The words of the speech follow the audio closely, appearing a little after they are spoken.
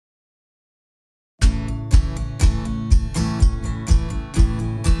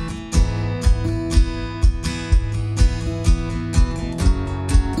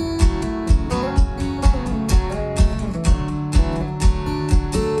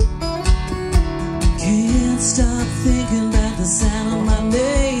thinking about the sound of my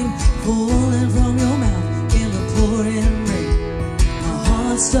name falling from your mouth in the pouring rain. My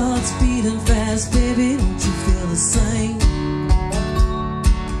heart starts beating fast, baby, don't you feel the same?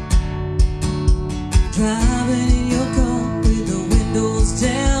 Driving in your car with the windows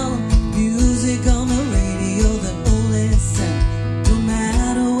down, music on the radio, the only sound. No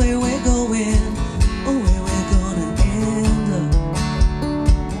matter where we're going or where we're gonna end up,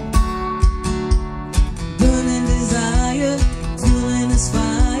 burning desire, fueling this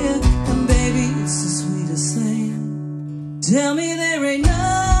fire, and baby, it's the sweetest thing. Tell me there ain't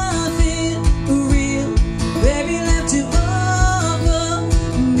nothing real, baby, left to offer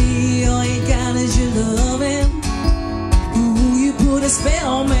me. All you got is your loving. Ooh, you put a spell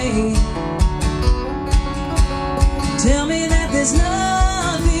on me. Tell me that there's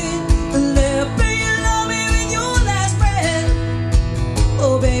nothing left, but you love me with your last breath.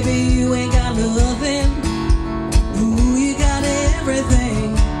 Oh baby, you ain't got nothing. Ooh, you got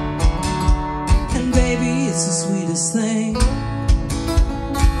everything, and baby, it's the sweetest thing.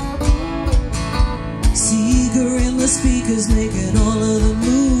 Seeker in the speakers, making all of the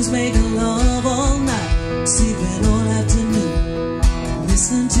moves, making love all night, sleeping all afternoon,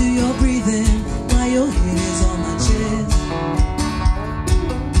 listening to your breathing while your head is on my chest.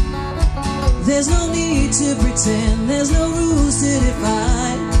 There's no need to pretend, there's no rules to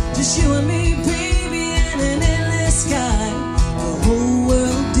defy, just you and me, baby, and an endless sky. The whole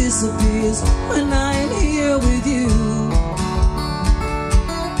world disappears when I'm here with you.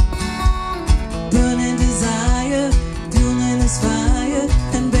 Burning desire, fueling this fire,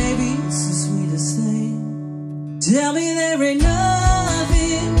 and baby, it's the sweetest thing. Tell me there ain't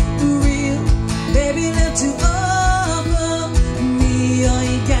nothing real, baby, left to offer me. All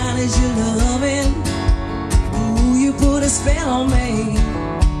you got is your loving. Ooh, you put a spell on me.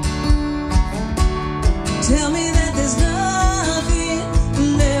 Tell me that there's nothing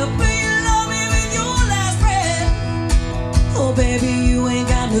left, but you love me with your last breath. Oh baby, you ain't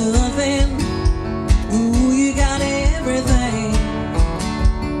got nothing. Ooh, you got everything,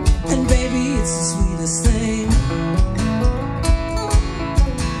 and baby, it's the sweetest thing.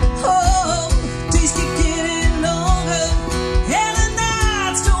 Oh, days keep getting longer, and the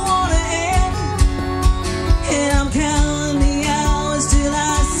nights don't wanna end, and I'm counting the hours till I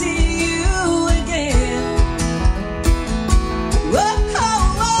see you again. Whoa,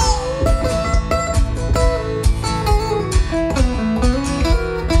 oh, oh.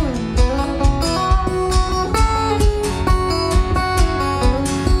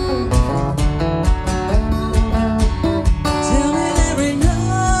 Tell me there ain't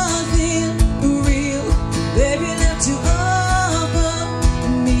nothing real, baby, left to offer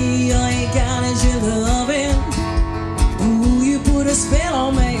me. All you got is your loving. Ooh, you put a spell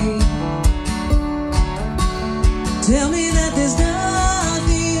on me. Tell me that